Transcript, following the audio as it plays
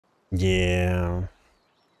Yeah.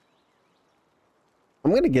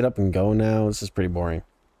 I'm gonna get up and go now. This is pretty boring.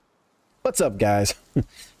 What's up, guys?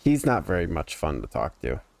 He's not very much fun to talk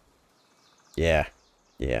to. Yeah.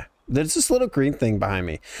 Yeah. There's this little green thing behind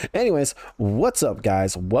me. Anyways, what's up,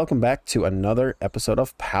 guys? Welcome back to another episode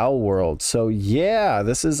of Palworld. So yeah,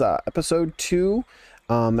 this is episode 2.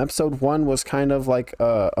 Episode 1 was kind of like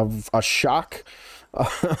a shock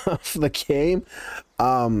of the game.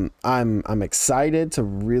 I'm excited to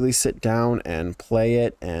really sit down and play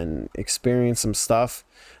it and experience some stuff.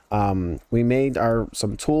 We made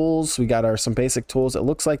some tools. We got some basic tools. It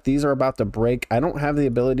looks like these are about to break. I don't have the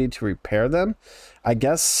ability to repair them. I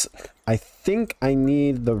think I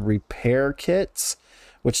need the repair kits,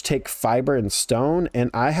 which take fiber and stone,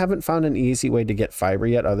 and I haven't found an easy way to get fiber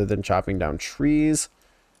yet other than chopping down trees.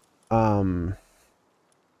 And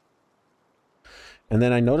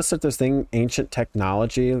then I noticed that there's ancient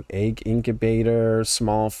technology, egg incubator,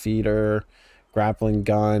 small feeder, grappling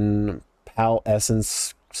gun, pal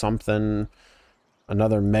essence something,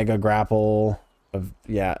 another mega grapple.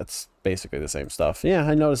 Yeah, it's basically the same stuff. Yeah,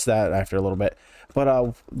 I noticed that after a little bit.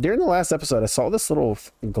 But during the last episode, I saw this little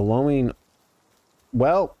glowing,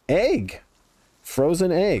 well, egg.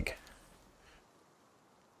 Frozen egg.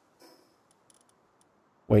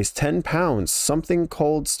 Weighs 10 pounds. Something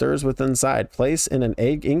cold stirs within inside. Place in an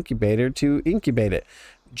egg incubator to incubate it.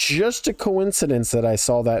 Just a coincidence that I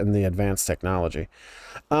saw that in the advanced technology.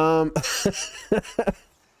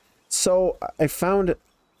 So I found...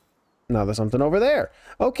 Now there's something over there.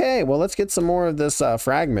 Okay, well, let's get some more of this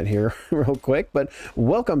fragment here real quick. But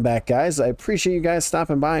welcome back, guys. I appreciate you guys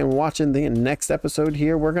stopping by and watching the next episode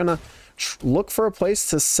here. We're gonna look for a place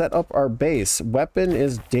to set up our base. Weapon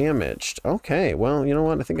is damaged. Okay, well, you know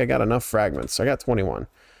what? I think I got enough fragments. I got 21.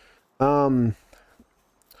 I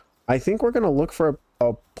think we're gonna look for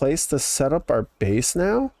a place to set up our base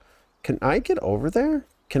now. Can I get over there?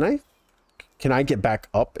 Can I get back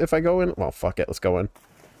up if I go in? Well, fuck it. Let's go in.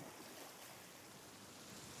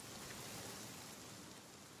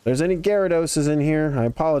 If there's any Gyarados in here, I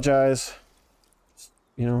apologize.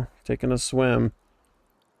 You know, taking a swim.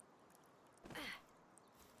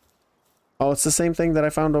 Oh, it's the same thing that I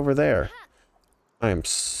found over there. I am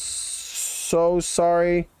so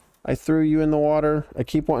sorry I threw you in the water. I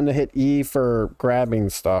keep wanting to hit E for grabbing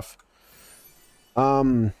stuff.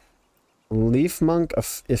 Leaf Monk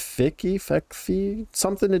Ifiki?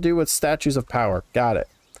 Something to do with statues of power. Got it.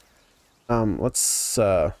 Let's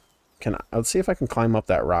see if I can climb up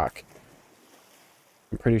that rock.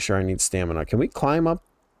 I'm pretty sure I need stamina. Can we climb up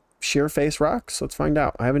sheer face rocks? Let's find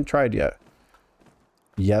out. I haven't tried yet.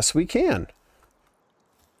 Yes, we can.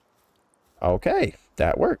 Okay,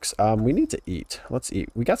 that works. We need to eat. Let's eat.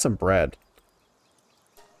 We got some bread.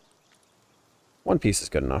 One piece is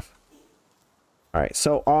good enough. All right,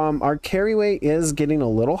 so our carry weight is getting a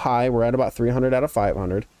little high. We're at about 300 out of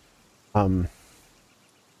 500.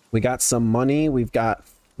 We got some money. We got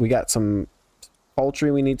some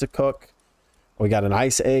poultry we need to cook. We got an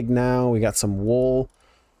ice egg now. We got some wool.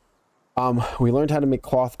 We learned how to make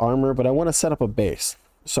cloth armor, but I want to set up a base.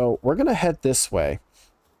 So we're going to head this way.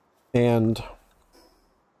 And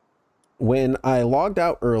when I logged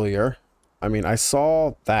out earlier, I mean, I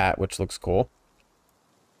saw that, which looks cool.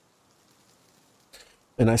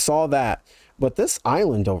 And I saw that. But this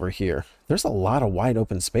island over here, there's a lot of wide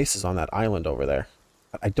open spaces on that island over there.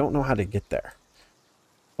 I don't know how to get there.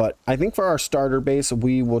 But I think for our starter base,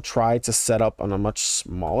 we will try to set up on a much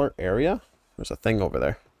smaller area. There's a thing over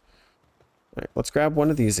there. All right, let's grab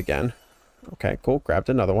one of these again. Okay, cool. Grabbed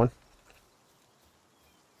another one.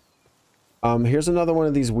 Here's another one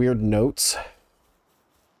of these weird notes.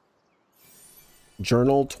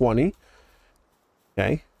 Journal 20.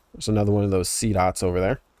 Okay. There's another one of those C dots over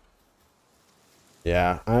there.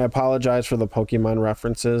 Yeah, I apologize for the Pokemon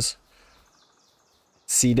references.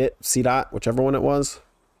 C dot, whichever one it was.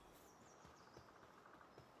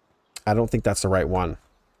 I don't think that's the right one.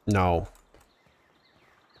 No.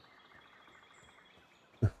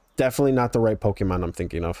 Definitely not the right Pokemon I'm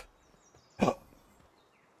thinking of.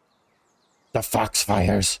 The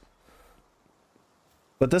Foxfires.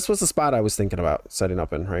 But this was the spot I was thinking about setting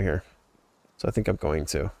up in right here. So I think I'm going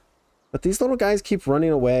to. But these little guys keep running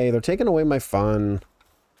away. They're taking away my fun.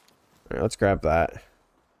 All right, let's grab that.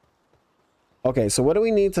 Okay, so what do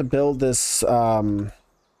we need to build this PAL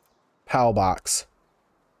box?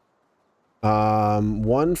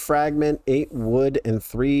 1 fragment, 8 wood, and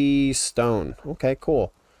 3 stone. Okay,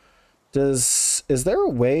 cool. Is there a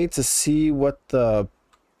way to see what the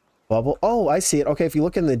bubble... Oh, I see it. Okay, if you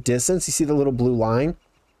look in the distance, you see the little blue line?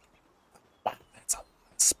 Wow, that's a lot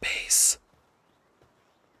of space.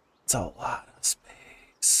 It's a lot of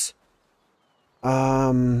space.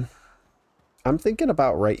 I'm thinking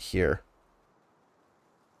about right here.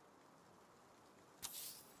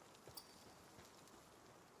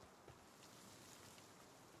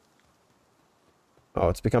 Oh,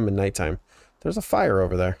 it's becoming nighttime. There's a fire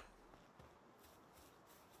over there.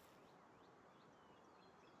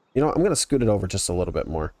 You know, I'm going to scoot it over just a little bit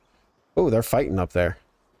more. Oh, they're fighting up there.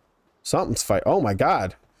 Something's fight. Oh my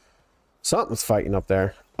God. Something's fighting up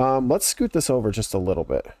there. Let's scoot this over just a little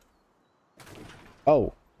bit.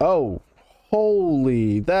 Oh, oh,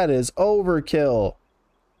 holy, that is overkill.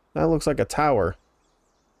 That looks like a tower.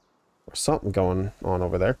 Or something going on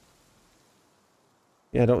over there.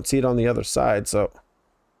 Yeah, I don't see it on the other side, so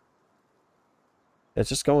it's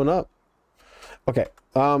just going up. Okay,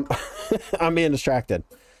 I'm being distracted.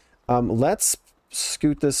 Let's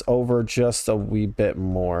scoot this over just a wee bit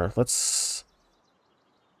more. Let's...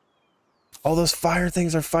 Oh, those fire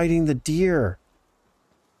things are fighting the deer.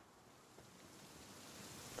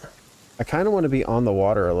 I kind of want to be on the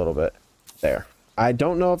water a little bit. There. I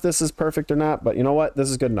don't know if this is perfect or not, but you know what? This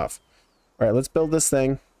is good enough. All right, let's build this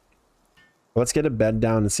thing. Let's get a bed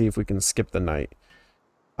down and see if we can skip the night.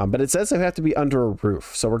 But it says they have to be under a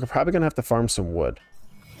roof, so we're probably going to have to farm some wood.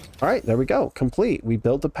 All right, there we go. Complete. We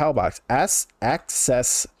built a PAL box.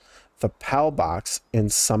 Access the PAL box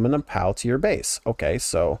and summon a PAL to your base. Okay,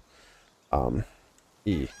 so...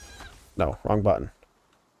 E. No, wrong button.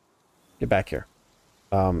 Get back here.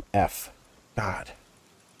 F. God.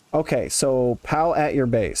 Okay, so PAL at your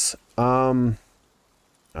base. I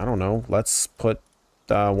don't know. Let's put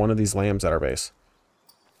one of these lambs at our base.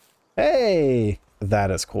 Hey!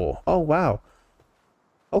 That is cool. Oh, wow.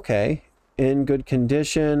 Okay. In good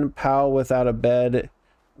condition, PAL without a bed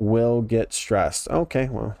will get stressed. Okay,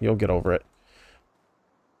 well, you'll get over it.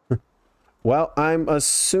 Well, I'm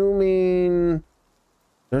assuming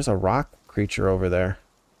there's a rock creature over there.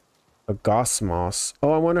 A gosmos.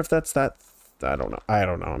 Oh, I wonder if that's that. I don't know. I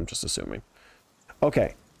don't know. I'm just assuming.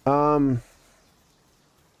 Okay.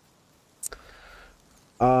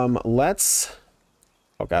 Let's...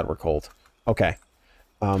 Oh, God, we're cold. Okay.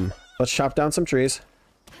 Let's chop down some trees.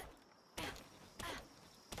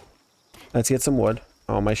 Let's get some wood.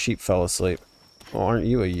 Oh, my sheep fell asleep. Oh, aren't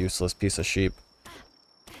you a useless piece of sheep?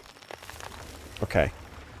 Okay.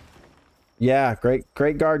 Yeah,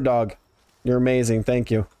 great guard dog. You're amazing. Thank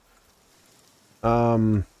you.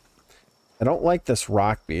 I don't like this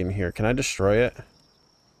rock being here. Can I destroy it?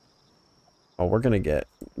 Oh, we're gonna get...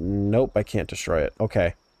 Nope, I can't destroy it.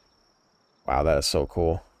 Okay. Wow, that is so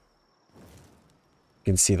cool. You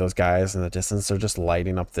can see those guys in the distance. They're just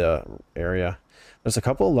lighting up the area. There's a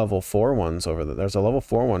couple of level 4 ones over there. There's a level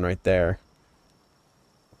 4 one right there.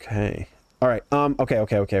 Okay. All right.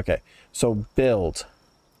 Okay. So build.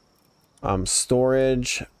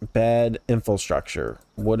 Storage, bed, infrastructure,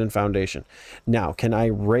 wooden foundation. Now, can I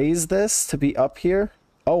raise this to be up here?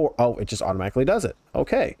 Oh, it just automatically does it.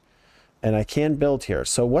 Okay. And I can build here.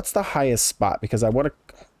 So what's the highest spot? Because I want to...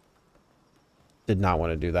 Did not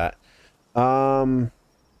want to do that. Damn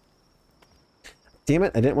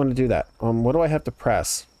it, I didn't want to do that. What do I have to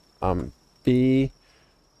press? B,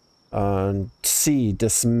 C,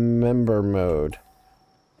 dismember mode.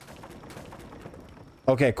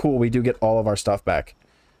 Okay, cool, we do get all of our stuff back.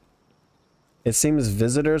 It seems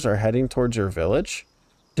visitors are heading towards your village.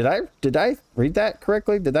 Did I read that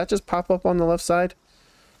correctly? Did that just pop up on the left side?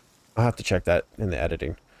 I'll have to check that in the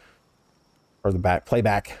editing. Or the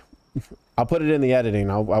playback. I'll put it in the editing.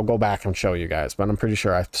 I'll go back and show you guys, but I'm pretty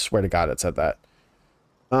sure, I swear to God it said that.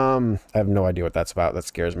 I have no idea what that's about. That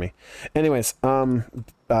scares me. Anyways,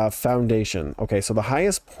 foundation. Okay, so the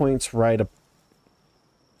highest point's right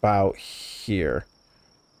about here.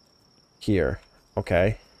 Here.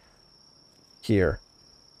 Okay. Here.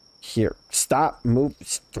 Here. Stop. Move.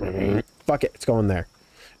 Fuck it. It's going there.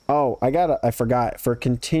 Oh, I forgot. For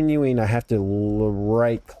continuing, I have to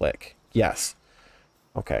right click. Yes.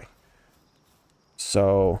 Okay.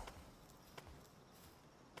 So...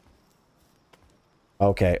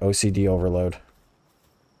 Okay, OCD overload.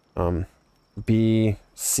 B,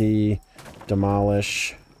 C,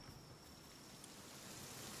 demolish.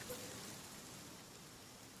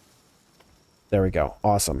 There we go.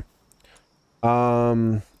 Awesome.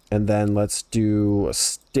 And then let's do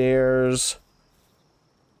stairs.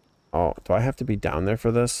 Oh, do I have to be down there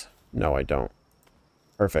for this? No, I don't.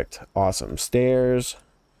 Perfect. Awesome. Stairs.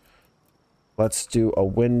 Let's do a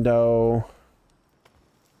window.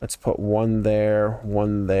 Let's put one there,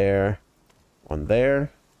 one there, one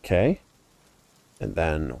there. Okay. And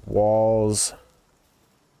then walls.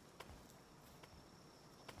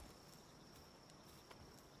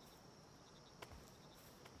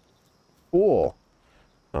 Cool.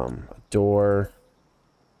 A door.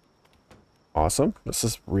 Awesome. This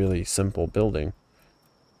is really simple building.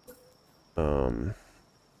 Oh,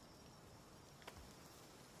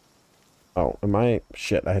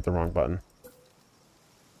 shit, I hit the wrong button.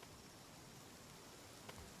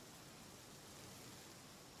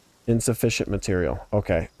 Insufficient material.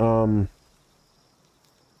 Okay. Okay.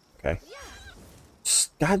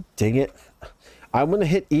 God dang it. I'm gonna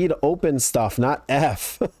hit E to open stuff, not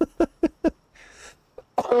F.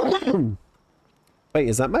 Wait,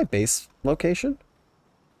 is that my base location?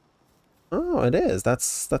 Oh, it is.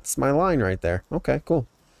 That's my line right there. Okay, cool.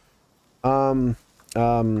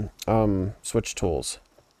 Switch tools.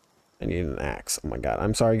 I need an axe. Oh my god.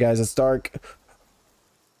 I'm sorry, guys. It's dark.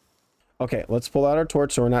 Okay, let's pull out our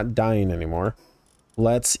torch so we're not dying anymore.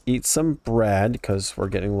 Let's eat some bread because we're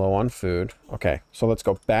getting low on food. Okay, so let's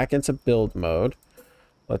go back into build mode.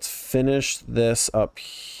 Let's finish this up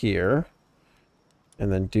here.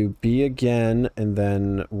 And then do B again, and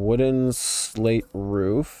then wooden slate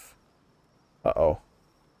roof. Uh-oh.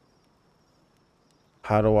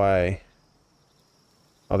 How do I...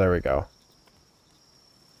 Oh, there we go.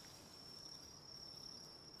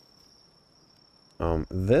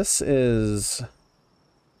 This is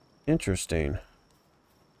interesting.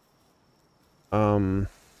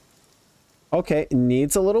 Okay,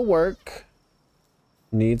 needs a little work.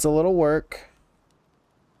 Needs a little work.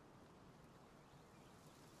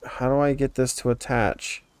 How do I get this to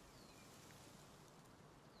attach?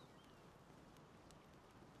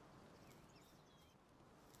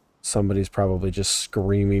 Somebody's probably just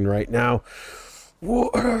screaming right now.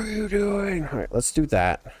 What are you doing? All right, let's do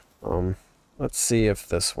that. Let's see if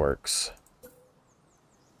this works.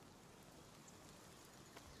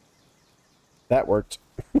 That worked.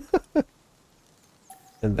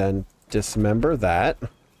 And then dismember that.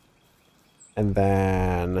 And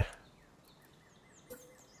then...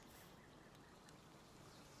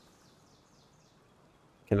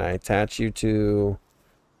 Can I attach you to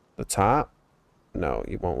the top? No,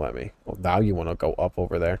 you won't let me. Well, now you want to go up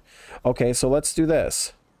over there. Okay, so let's do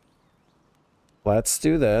this. Let's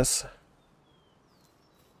do this.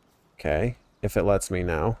 Okay, if it lets me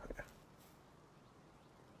now.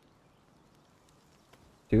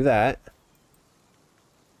 Do that.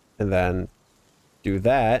 And then do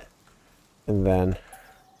that. And then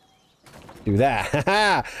do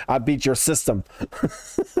that. I beat your system.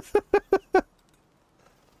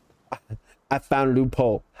 I found a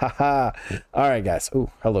loophole. Haha. All right, guys.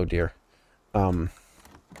 Ooh, hello, dear. Let's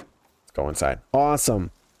go inside.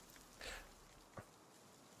 Awesome.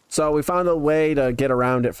 So we found a way to get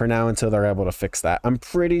around it for now until they're able to fix that. I'm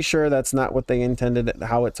pretty sure that's not what they intended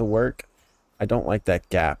how it to work. I don't like that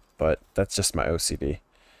gap, but that's just my OCD.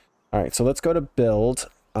 All right, so let's go to build.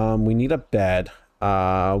 We need a bed.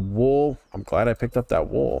 Wool. I'm glad I picked up that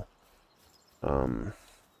wool.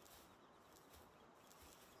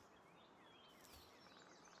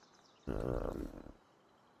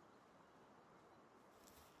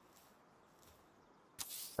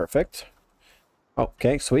 Perfect.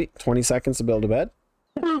 Okay, sweet. 20 seconds to build a bed.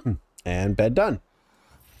 And bed done.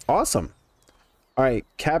 Awesome. All right,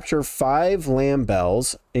 capture 5 lamb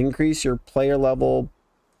bells. Increase your player level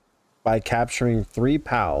by capturing 3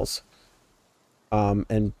 pals.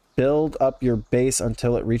 And build up your base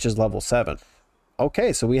until it reaches level 7.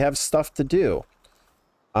 Okay, so we have stuff to do.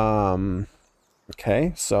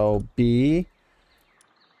 Okay, so B.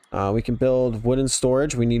 We can build wooden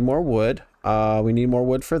storage. We need more wood. We need more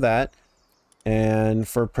wood for that. And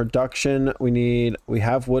for production, we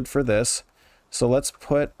have wood for this. So let's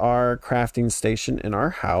put our crafting station in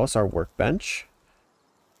our house, our workbench.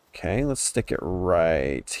 Okay, let's stick it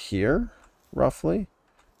right here, roughly.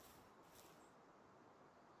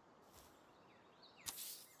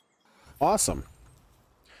 Awesome.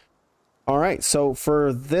 All right, so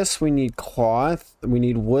for this, we need cloth. We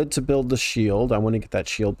need wood to build the shield. I want to get that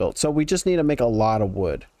shield built. So we just need to make a lot of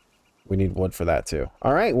wood. We need wood for that too.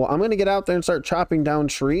 All right, well, I'm going to get out there and start chopping down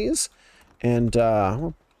trees. And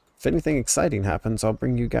well, if anything exciting happens, I'll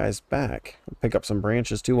bring you guys back. I'll pick up some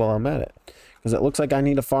branches too while I'm at it. Because it looks like I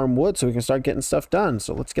need to farm wood so we can start getting stuff done.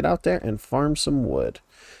 So let's get out there and farm some wood.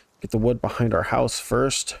 Get the wood behind our house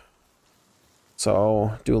first. So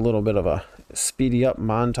I'll do a little bit of a speedy up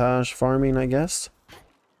montage farming, I guess.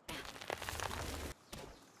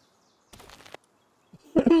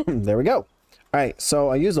 There we go. All right, so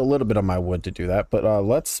I use a little bit of my wood to do that, but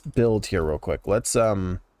let's build here real quick. Let's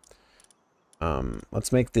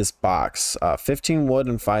make this box 15 wood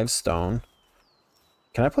and 5 stone.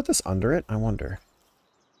 Can I put this under it? I wonder.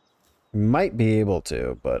 Might be able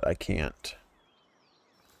to, but I can't.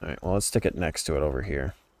 All right, well, let's stick it next to it over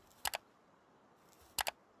here.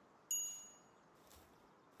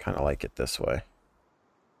 kind of like it this way.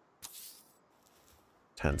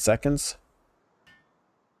 10 seconds.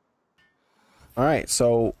 All right,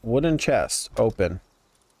 so wooden chest, open.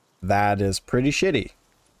 That is pretty shitty.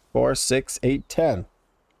 4, 6, 8, 10.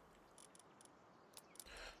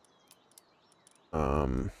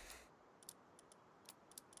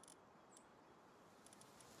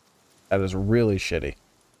 That is really shitty.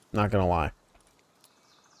 Not gonna lie.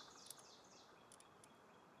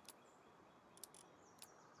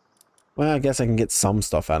 Well, I guess I can get some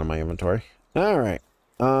stuff out of my inventory. All right.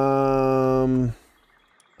 Oh,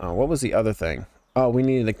 what was the other thing? Oh, we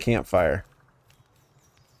needed a campfire.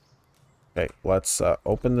 Okay, let's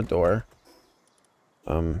open the door.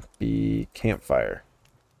 Be campfire.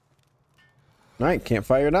 All right,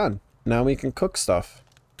 campfire done. Now we can cook stuff.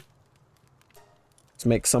 Let's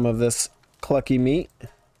make some of this clucky meat.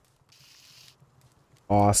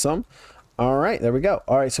 Awesome. All right, there we go.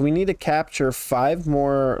 All right, so we need to capture 5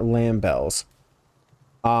 more lamb bells.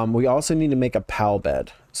 We also need to make a pal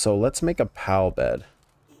bed. So let's make a pal bed.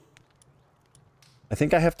 I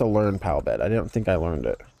think I have to learn pal bed. I don't think I learned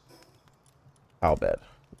it. Pal bed.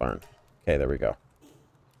 Learn. Okay, there we go.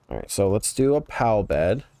 All right, so let's do a pal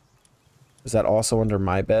bed. Is that also under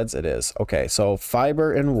my beds? It is. Okay, so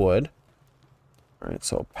fiber and wood. All right,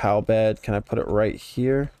 so pal bed. Can I put it right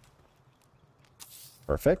here?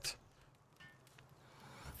 Perfect.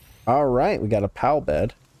 All right, we got a pal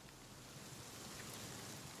bed.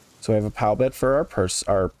 So we have a pal bed for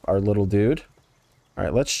our little dude. All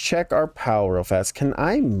right, let's check our pal real fast. Can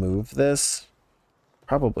I move this?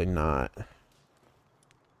 Probably not.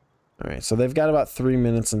 All right, so they've got about 3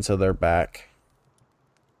 minutes until they're back.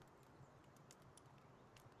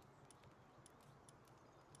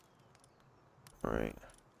 All right,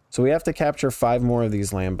 so we have to capture 5 more of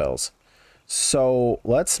these lamb bells. So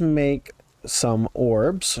let's make some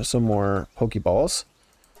orbs, some more Pokeballs.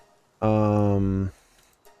 I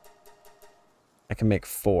can make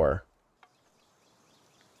 4.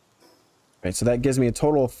 Right, so that gives me a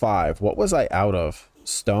total of 5. What was I out of?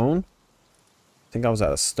 Stone? I think I was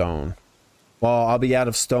out of stone. Well, I'll be out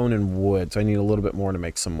of stone and wood, so I need a little bit more to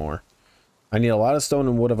make some more. I need a lot of stone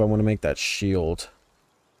and wood if I want to make that shield.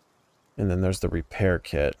 And then there's the repair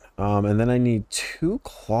kit. And then I need 2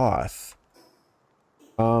 cloth.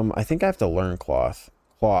 I think I have to learn cloth.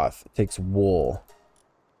 Cloth takes wool.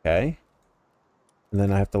 Okay. And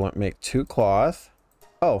then I have to make 2 cloth.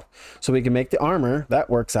 Oh, so we can make the armor. That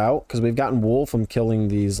works out because we've gotten wool from killing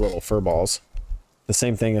these little fur balls. The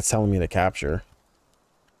same thing it's telling me to capture.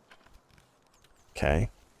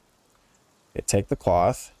 Okay. Take the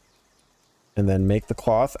cloth and then make the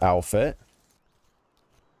cloth outfit.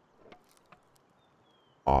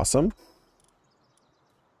 Awesome.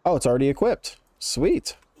 Oh, it's already equipped.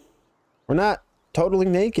 Sweet. We're not totally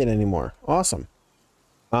naked anymore. Awesome.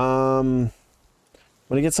 I'm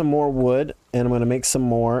gonna get some more wood and I'm gonna make some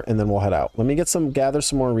more and then we'll head out. Let me gather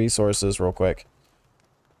some more resources real quick.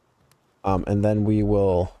 And then we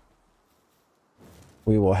will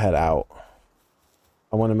head out.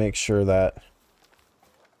 I want to make sure that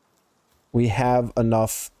we have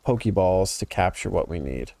enough Pokeballs to capture what we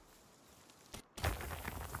need.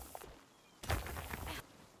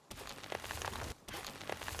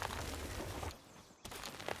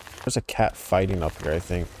 There's a cat fighting up here, I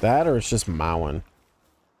think. That or it's just mowing.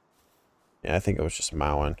 Yeah, I think it was just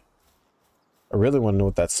mowing. I really want to know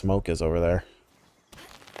what that smoke is over there.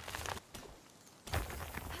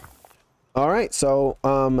 Alright, so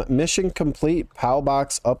mission complete, PAL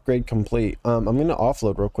box upgrade complete. I'm gonna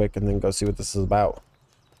offload real quick and then go see what this is about.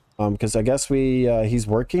 Because I guess he's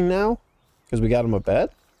working now because we got him a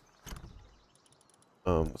bed.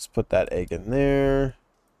 Let's put that egg in there.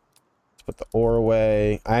 Let's put the ore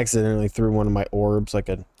away. I accidentally threw one of my orbs like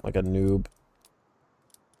a noob.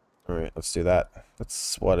 Alright, let's do that.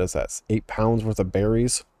 That's, what is that? 8 pounds worth of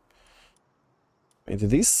berries. Wait, do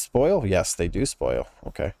these spoil? Yes, they do spoil.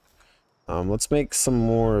 Okay. Let's make some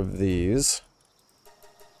more of these.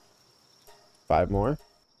 5 more.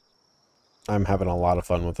 I'm having a lot of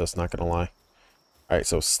fun with this, not gonna lie. Alright,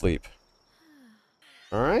 so sleep.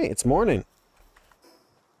 Alright, it's morning.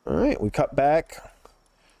 Alright, we cut back.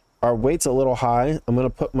 Our weight's a little high. I'm gonna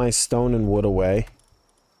put my stone and wood away,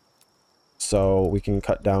 so we can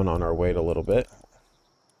cut down on our weight a little bit.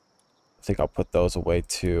 I think I'll put those away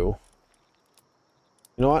too.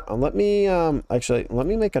 You know what? Let me, actually, let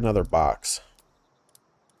me make another box.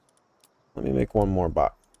 Let me make one more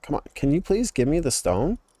box. Come on, can you please give me the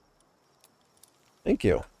stone? Thank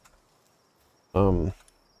you. Can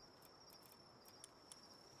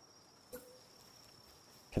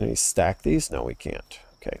we stack these? No, we can't.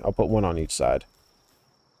 Okay, I'll put one on each side.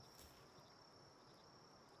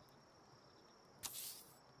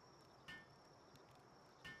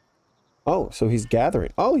 Oh, so he's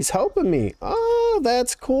gathering. Oh, he's helping me. Oh,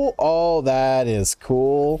 that's cool. Oh, that is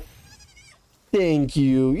cool. Thank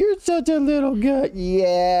you. You're such a little gut.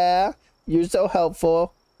 Yeah. You're so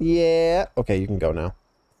helpful. Yeah. Okay, you can go now.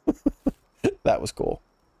 That was cool.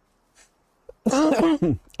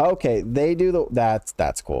 Okay, they do the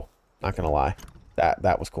that's cool. Not gonna lie.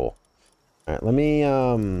 That was cool. All right, let me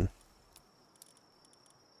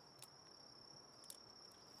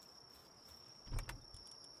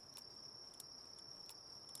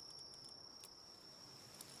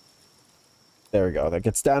there we go. That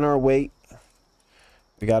gets down our weight.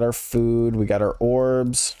 We got our food, we got our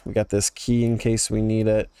orbs, we got this key in case we need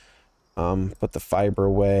it. Put the fiber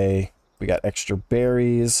away. We got extra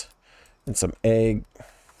berries and some eggs.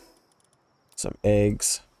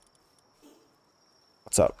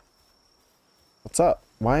 What's up? What's up?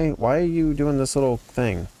 Why are you doing this little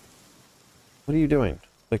thing? What are you doing?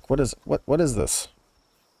 Like, what is this?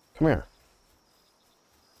 Come here.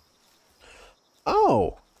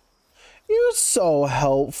 Oh, you're so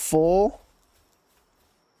helpful.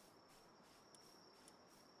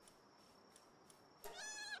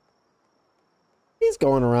 He's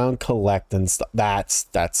going around collecting stuff. That's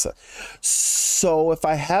so if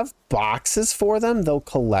I have boxes for them, they'll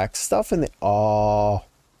collect stuff and they, oh.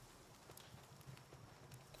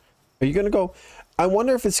 Are you gonna go? I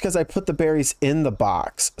wonder if it's because I put the berries in the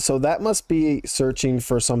box. So that must be searching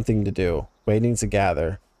for something to do, waiting to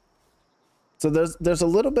gather. So there's a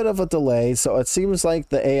little bit of a delay. So it seems like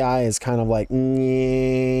the AI is kind of like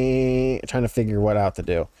trying to figure what out to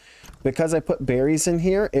do. Because I put berries in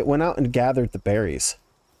here, it went out and gathered the berries.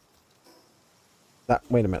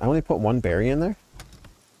 Wait a minute, I only put one berry in there?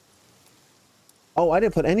 Oh, I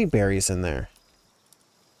didn't put any berries in there.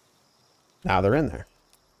 Now they're in there.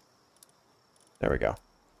 There we go.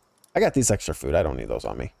 I got these extra food. I don't need those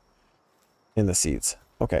on me. In the seeds.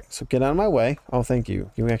 Okay, so get out of my way. Oh, thank you.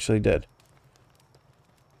 You actually did.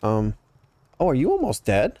 Oh, are you almost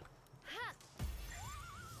dead?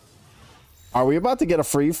 Are we about to get a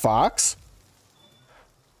free fox?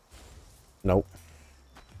 Nope.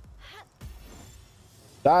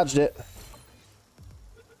 Dodged it.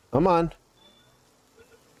 Come on.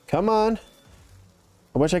 Come on.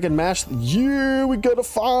 I wish I could mash. Yeah, we got a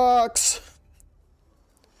fox.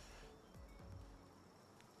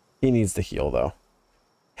 He needs to heal though.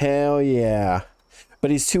 Hell yeah.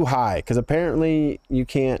 But he's too high because apparently you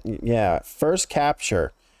can't. Yeah, first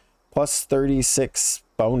capture plus 36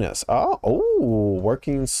 bonus. Oh,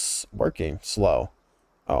 working slow.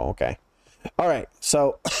 Oh, okay. All right,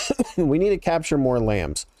 so we need to capture more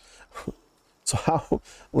lambs. So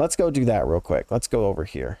let's go do that real quick. Let's go over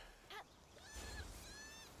here.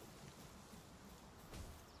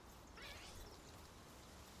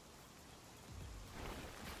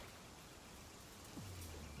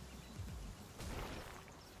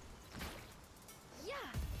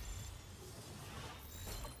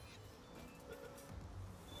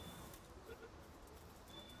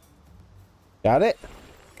 Got it?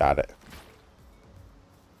 Got it.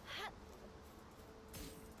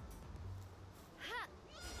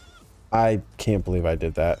 I can't believe I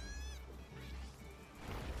did that.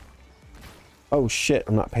 Oh shit,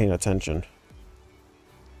 I'm not paying attention.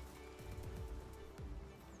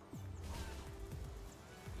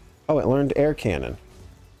 Oh, it learned air cannon.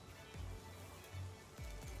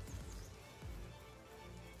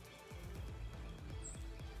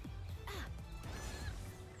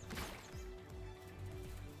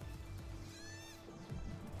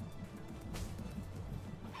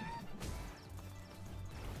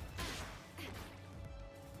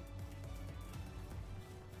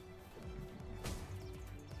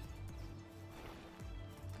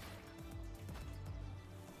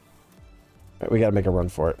 We gotta make a run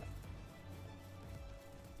for it.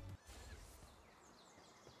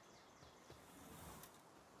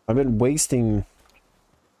 I've been wasting.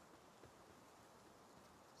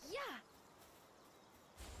 Yeah.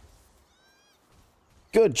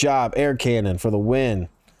 Good job, air cannon for the win.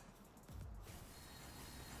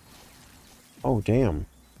 Oh, damn.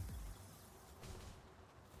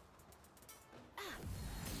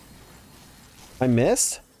 I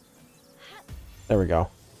missed? There we go.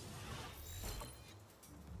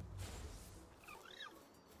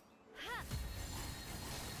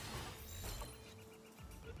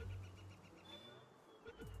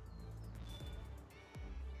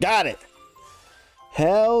 Got it.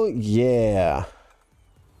 Hell yeah.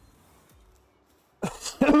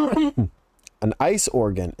 An ice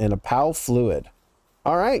organ and a POW fluid.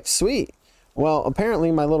 All right, sweet. Well,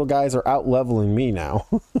 apparently my little guys are out leveling me now.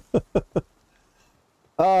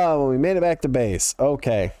 Oh, we made it back to base.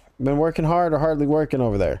 Okay. Been working hard or hardly working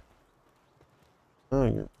over there? Oh,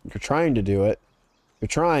 you're trying to do it. You're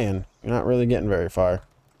trying. You're not really getting very far.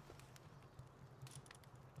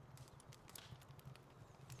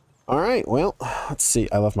 All right, well, let's see.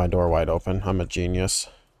 I left my door wide open. I'm a genius.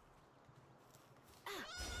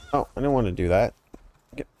 Oh, I didn't want to do that.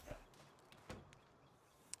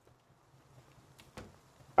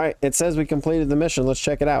 All right, it says we completed the mission. Let's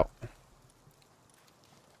check it out.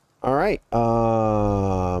 All right.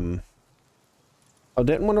 Oh,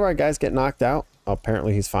 didn't one of our guys get knocked out? Oh,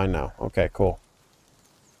 apparently he's fine now. Okay, cool.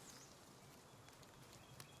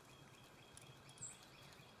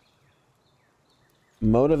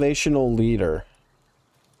 Motivational leader.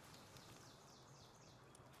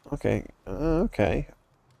 Okay. Okay.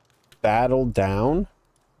 Battle down.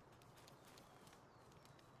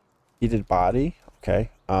 Heated body. Okay.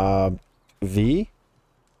 V.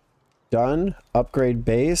 Done. Upgrade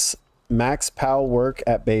base. Max PAL work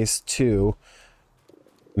at base 2.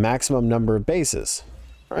 Maximum number of bases.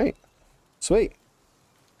 All right. Sweet.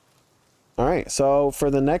 All right. So for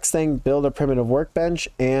the next thing, build a primitive workbench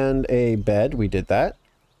and a bed. We did that.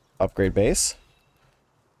 Upgrade base.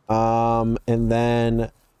 And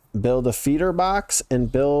then build a feeder box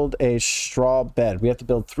and build a straw bed. We have to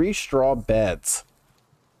build 3 straw beds.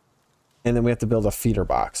 And then we have to build a feeder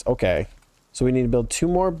box. Okay. So we need to build 2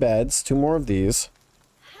 more beds, 2 more of these.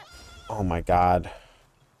 Oh my god.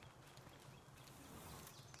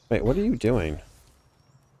 Wait, what are you doing?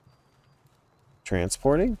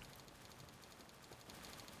 Transporting?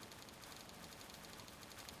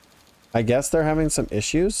 I guess they're having some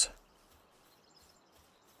issues.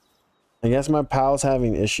 I guess my pal's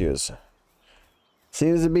having issues.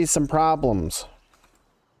 Seems to be some problems.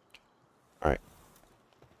 Alright.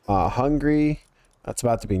 Hungry. That's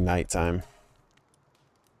about to be nighttime.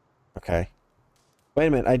 Okay. Wait a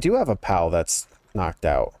minute. I do have a pal that's knocked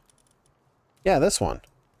out. Yeah, this one.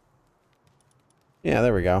 Yeah,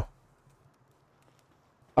 there we go.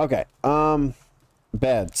 Okay.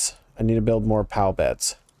 Beds. I need to build more pal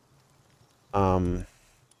beds. You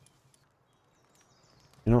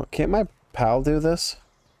know, can't my pal do this?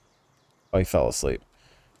 Oh, he fell asleep.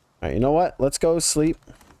 All right, you know what? Let's go sleep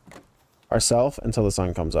ourselves until the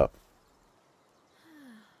sun comes up.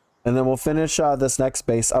 And then we'll finish this next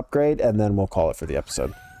base upgrade, and then we'll call it for the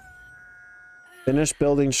episode. Finish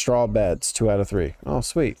building straw beds, 2 out of 3. Oh,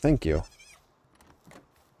 sweet. Thank you.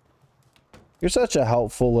 You're such a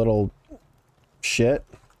helpful little shit.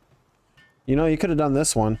 You know, you could have done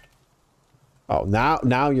this one. Oh,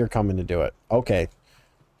 now you're coming to do it. Okay.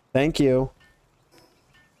 Thank you.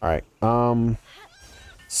 All right.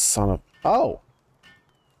 Son of... Oh!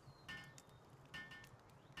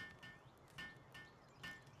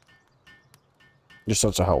 You're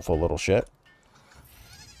such a helpful little shit.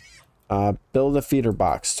 Build a feeder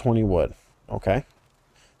box, 20 wood. Okay.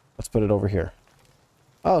 Let's put it over here.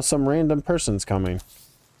 Oh, some random person's coming.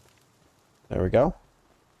 There we go.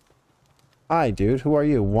 Hi, dude. Who are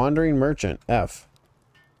you? Wandering merchant. F.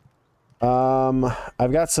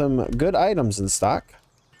 I've got some good items in stock.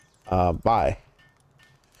 Buy.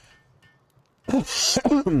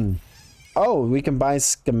 Oh, we can buy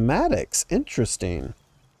schematics. Interesting.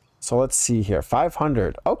 So let's see here.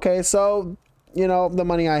 500. Okay, so, you know, the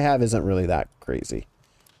money I have isn't really that crazy.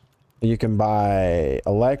 You can buy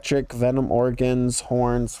electric, venom organs,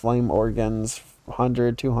 horns, flame organs,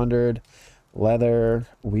 100, 200, leather,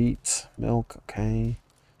 wheat, milk, okay.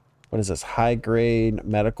 What is this? High grade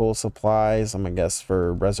medical supplies, I'm gonna guess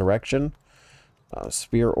for resurrection.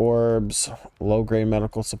 Spear orbs, low grade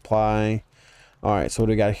medical supply. All right, so what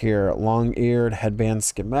do we got here? Long-eared headband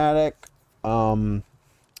schematic.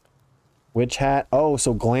 Witch hat. Oh,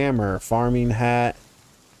 so glamour, farming hat.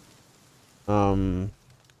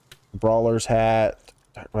 Brawler's hat,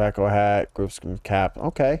 tobacco hat, group cap.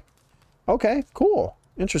 Okay. Okay, cool.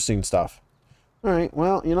 Interesting stuff. All right,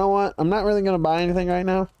 well, you know what? I'm not really going to buy anything right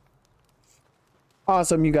now.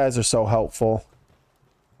 Awesome, you guys are so helpful.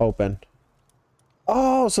 Open.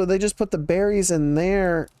 Oh, so they just put the berries in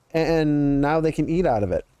there and now they can eat out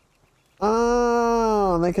of it.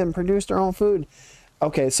 Oh, they can produce their own food.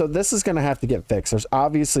 Okay, so this is going to have to get fixed. There's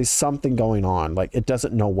obviously something going on. Like, it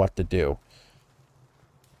doesn't know what to do.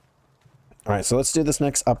 All right, so let's do this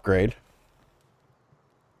next upgrade.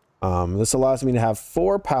 This allows me to have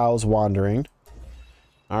 4 pals wandering.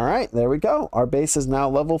 All right, there we go. Our base is now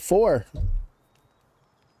level 4.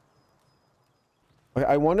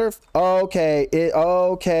 I wonder if... Okay,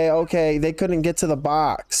 okay. They couldn't get to the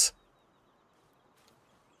box.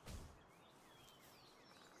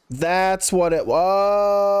 That's what it...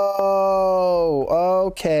 Whoa!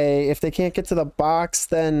 Okay, if they can't get to the box,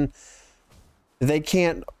 then... They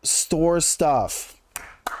can't store stuff.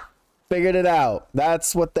 Figured it out.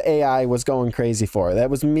 That's what the AI was going crazy for. That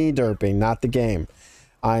was me derping, not the game.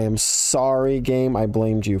 I am sorry, game. I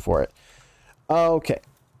blamed you for it. Okay.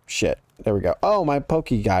 Shit. There we go. Oh, my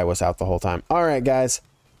pokey guy was out the whole time. All right, guys.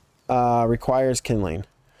 Requires kindling.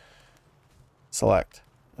 Select.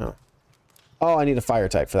 Oh, I need a fire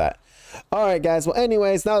type for that. All right, guys. Well,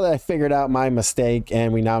 anyways, now that I figured out my mistake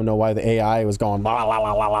and we now know why the AI was going blah, blah,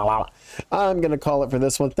 blah, blah, blah, blah, I'm going to call it for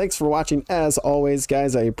this one. Thanks for watching. As always,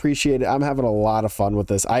 guys, I appreciate it. I'm having a lot of fun with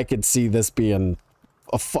this. I could see this being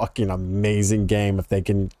a fucking amazing game if they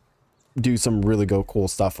can do some really cool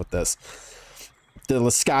stuff with this. The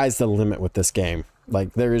sky's the limit with this game.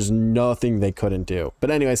 Like, there is nothing they couldn't do.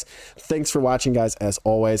 But anyways, thanks for watching, guys. As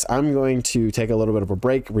always, I'm going to take a little bit of a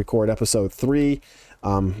break, record episode 3.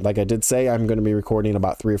 Like I did say, I'm going to be recording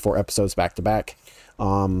about 3 or 4 episodes back to back,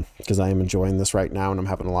 because I am enjoying this right now and I'm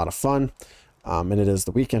having a lot of fun. And it is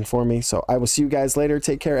the weekend for me. So I will see you guys later.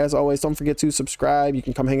 Take care. As always, don't forget to subscribe. You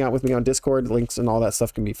can come hang out with me on Discord. Links and all that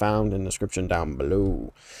stuff can be found in the description down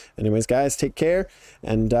below. Anyways, guys, take care.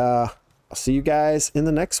 And, I'll see you guys in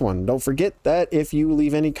the next one. Don't forget that if you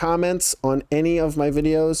leave any comments on any of my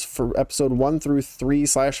videos for episode 1 through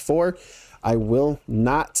 3/4, I will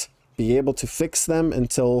not be able to fix them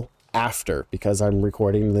until after, because I'm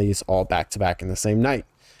recording these all back to back in the same night.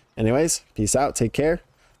 Anyways, peace out. Take care.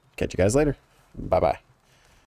 Catch you guys later. Bye-bye.